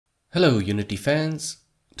Hello Unity fans!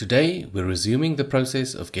 Today we're resuming the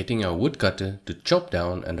process of getting our woodcutter to chop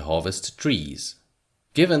down and harvest trees.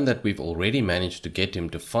 Given that we've already managed to get him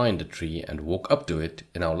to find a tree and walk up to it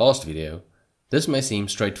in our last video, this may seem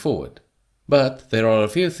straightforward. But there are a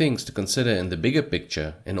few things to consider in the bigger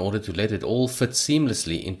picture in order to let it all fit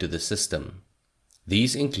seamlessly into the system.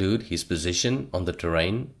 These include his position on the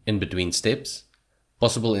terrain in between steps,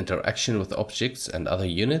 possible interaction with objects and other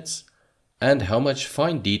units, and how much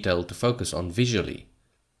fine detail to focus on visually.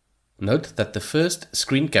 Note that the first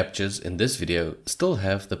screen captures in this video still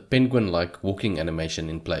have the penguin-like walking animation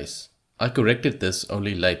in place. I corrected this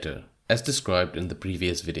only later, as described in the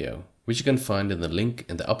previous video, which you can find in the link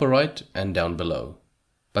in the upper right and down below.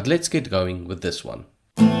 But let's get going with this one.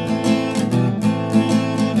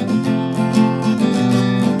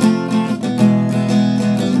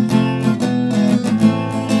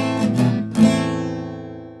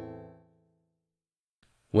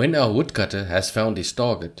 When our woodcutter has found his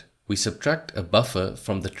target, we subtract a buffer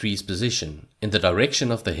from the tree's position in the direction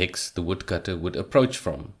of the hex the woodcutter would approach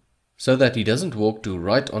from, so that he doesn't walk to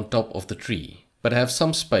right on top of the tree, but have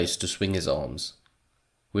some space to swing his arms.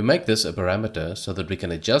 We make this a parameter so that we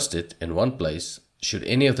can adjust it in one place should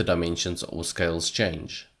any of the dimensions or scales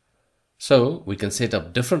change. So we can set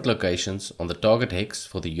up different locations on the target hex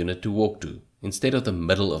for the unit to walk to, instead of the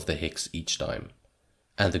middle of the hex each time.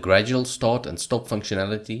 And the gradual start and stop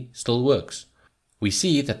functionality still works. We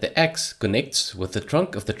see that the axe connects with the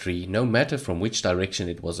trunk of the tree no matter from which direction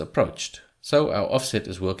it was approached, so our offset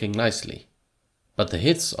is working nicely. But the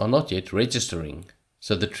hits are not yet registering,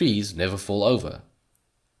 so the trees never fall over.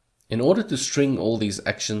 In order to string all these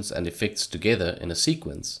actions and effects together in a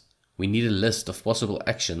sequence, we need a list of possible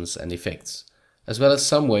actions and effects, as well as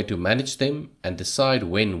some way to manage them and decide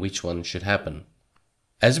when which one should happen.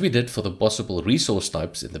 As we did for the possible resource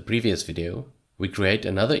types in the previous video, we create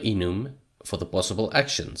another enum for the possible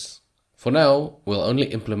actions. For now, we'll only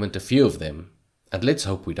implement a few of them, and let's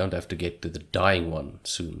hope we don't have to get to the dying one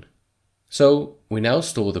soon. So, we now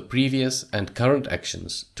store the previous and current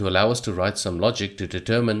actions to allow us to write some logic to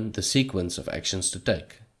determine the sequence of actions to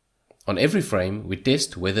take. On every frame, we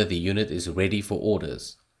test whether the unit is ready for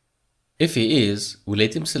orders. If he is, we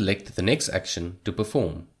let him select the next action to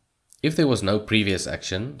perform. If there was no previous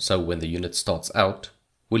action, so when the unit starts out,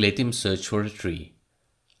 we let him search for a tree.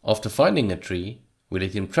 After finding a tree, we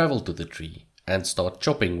let him travel to the tree and start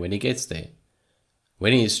chopping when he gets there.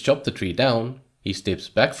 When he has chopped the tree down, he steps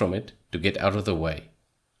back from it to get out of the way,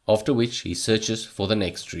 after which he searches for the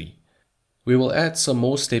next tree. We will add some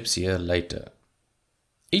more steps here later.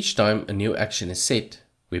 Each time a new action is set,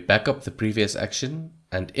 we back up the previous action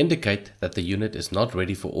and indicate that the unit is not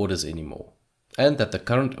ready for orders anymore, and that the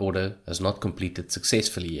current order has not completed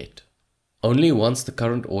successfully yet. Only once the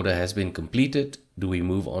current order has been completed do we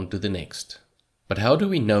move on to the next. But how do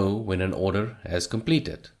we know when an order has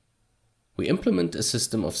completed? We implement a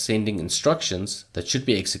system of sending instructions that should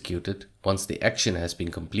be executed once the action has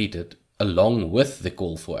been completed, along with the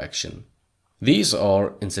call for action. These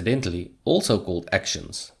are, incidentally, also called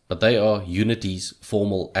actions, but they are Unity's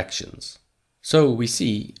formal actions. So we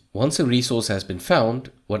see, once a resource has been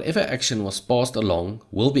found, whatever action was passed along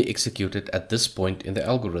will be executed at this point in the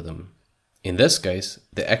algorithm. In this case,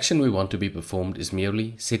 the action we want to be performed is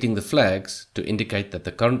merely setting the flags to indicate that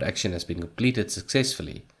the current action has been completed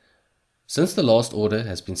successfully. Since the last order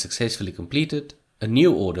has been successfully completed, a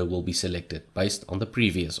new order will be selected based on the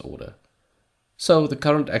previous order. So the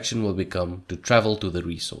current action will become to travel to the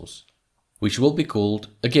resource, which will be called,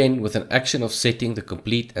 again with an action of setting the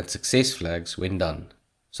complete and success flags when done,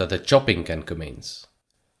 so that chopping can commence.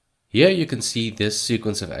 Here you can see this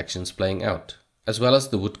sequence of actions playing out, as well as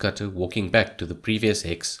the woodcutter walking back to the previous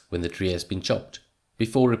hex when the tree has been chopped,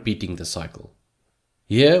 before repeating the cycle.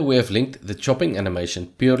 Here we have linked the chopping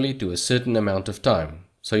animation purely to a certain amount of time,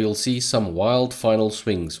 so you'll see some wild final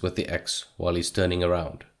swings with the axe while he's turning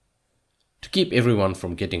around. To keep everyone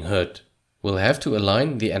from getting hurt, we'll have to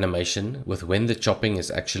align the animation with when the chopping is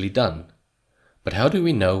actually done. But how do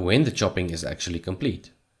we know when the chopping is actually complete?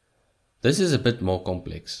 This is a bit more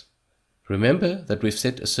complex. Remember that we've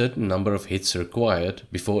set a certain number of hits required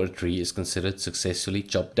before a tree is considered successfully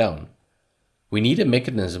chopped down. We need a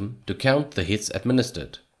mechanism to count the hits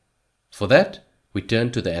administered. For that, we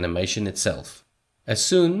turn to the animation itself. As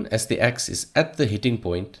soon as the axe is at the hitting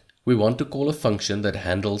point, we want to call a function that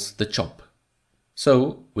handles the chop.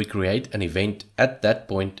 So we create an event at that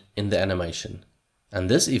point in the animation, and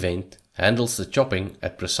this event handles the chopping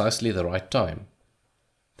at precisely the right time.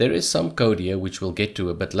 There is some code here which we'll get to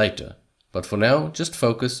a bit later, but for now just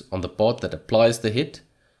focus on the part that applies the hit,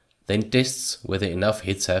 then tests whether enough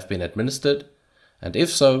hits have been administered, and if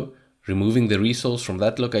so, removing the resource from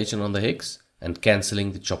that location on the hex, and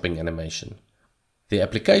cancelling the chopping animation. The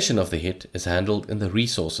application of the hit is handled in the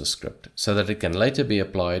resources script so that it can later be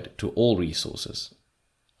applied to all resources.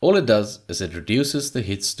 All it does is it reduces the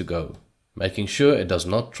hits to go, making sure it does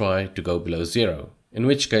not try to go below 0, in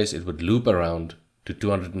which case it would loop around to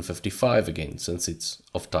 255 again since it's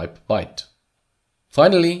of type byte.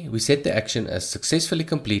 Finally, we set the action as successfully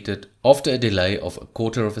completed after a delay of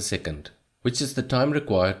 1/4 of a second, which is the time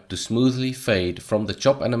required to smoothly fade from the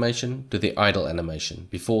chop animation to the idle animation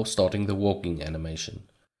before starting the walking animation.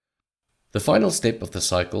 The final step of the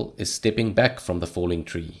cycle is stepping back from the falling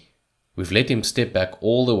tree. We've let him step back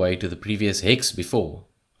all the way to the previous hex before,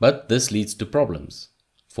 but this leads to problems.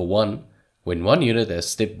 For one, when one unit has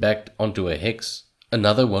stepped back onto a hex,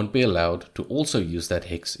 another won't be allowed to also use that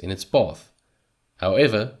hex in its path.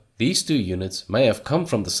 However, these two units may have come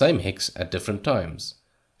from the same hex at different times,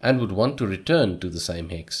 and would want to return to the same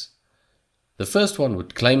hex. The first one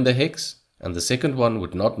would claim the hex, and the second one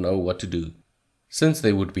would not know what to do, since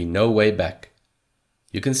there would be no way back.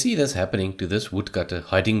 You can see this happening to this woodcutter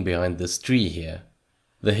hiding behind this tree here.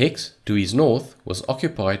 The hex to his north was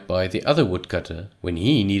occupied by the other woodcutter when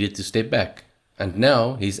he needed to step back, and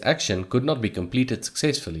now his action could not be completed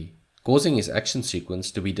successfully, causing his action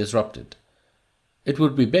sequence to be disrupted. It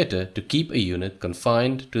would be better to keep a unit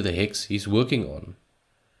confined to the hex he's working on.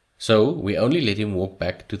 So we only let him walk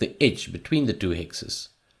back to the edge between the two hexes.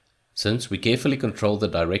 Since we carefully control the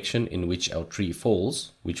direction in which our tree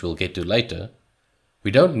falls, which we'll get to later,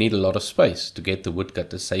 we don't need a lot of space to get the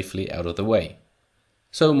woodcutter safely out of the way.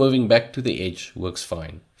 So moving back to the edge works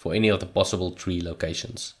fine for any of the possible tree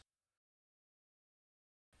locations.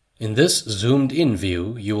 In this zoomed in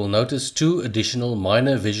view, you will notice two additional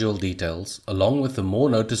minor visual details along with the more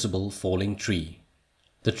noticeable falling tree.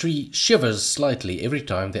 The tree shivers slightly every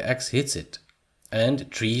time the axe hits it,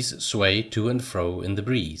 and trees sway to and fro in the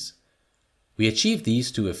breeze. We achieve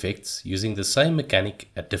these two effects using the same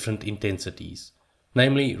mechanic at different intensities,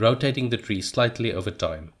 namely rotating the tree slightly over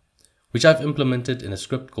time, which I've implemented in a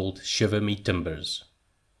script called Shiver Me Timbers.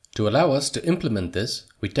 To allow us to implement this,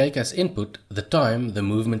 we take as input the time the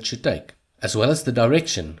movement should take, as well as the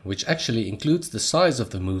direction, which actually includes the size of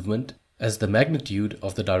the movement as the magnitude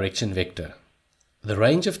of the direction vector. The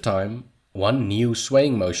range of time one new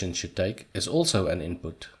swaying motion should take is also an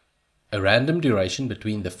input. A random duration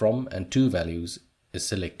between the from and to values is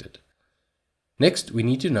selected. Next, we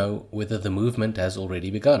need to know whether the movement has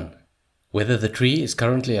already begun, whether the tree is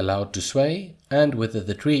currently allowed to sway, and whether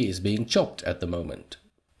the tree is being chopped at the moment.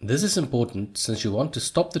 This is important since you want to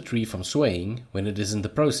stop the tree from swaying when it is in the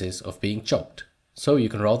process of being chopped, so you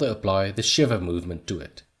can rather apply the shiver movement to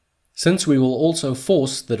it. Since we will also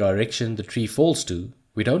force the direction the tree falls to,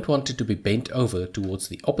 we don't want it to be bent over towards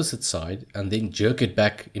the opposite side and then jerk it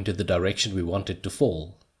back into the direction we want it to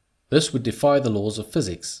fall. This would defy the laws of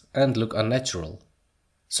physics and look unnatural.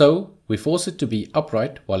 So we force it to be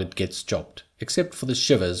upright while it gets chopped, except for the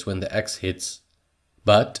shivers when the axe hits.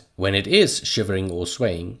 But when it is shivering or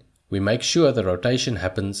swaying, we make sure the rotation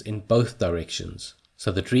happens in both directions,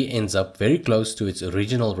 so the tree ends up very close to its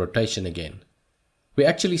original rotation again. We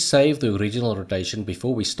actually save the original rotation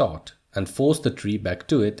before we start and force the tree back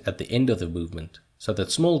to it at the end of the movement, so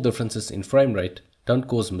that small differences in frame rate don't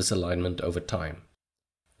cause misalignment over time.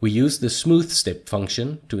 We use the smooth step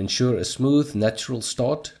function to ensure a smooth natural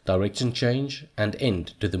start, direction change, and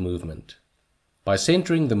end to the movement. By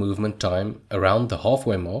centering the movement time around the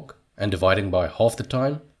halfway mark and dividing by half the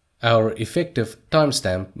time, our effective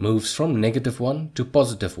timestamp moves from -1 to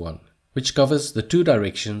 +1, which covers the two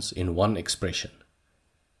directions in one expression.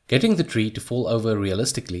 Getting the tree to fall over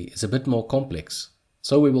realistically is a bit more complex,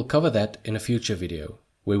 so we will cover that in a future video.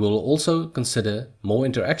 We will also consider more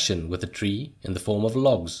interaction with the tree in the form of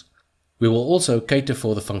logs. We will also cater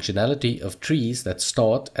for the functionality of trees that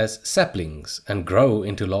start as saplings and grow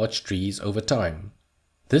into large trees over time.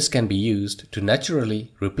 This can be used to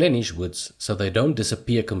naturally replenish woods so they don't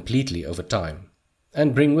disappear completely over time,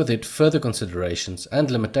 and bring with it further considerations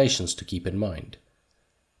and limitations to keep in mind.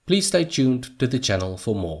 Please stay tuned to the channel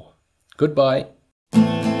for more. Goodbye.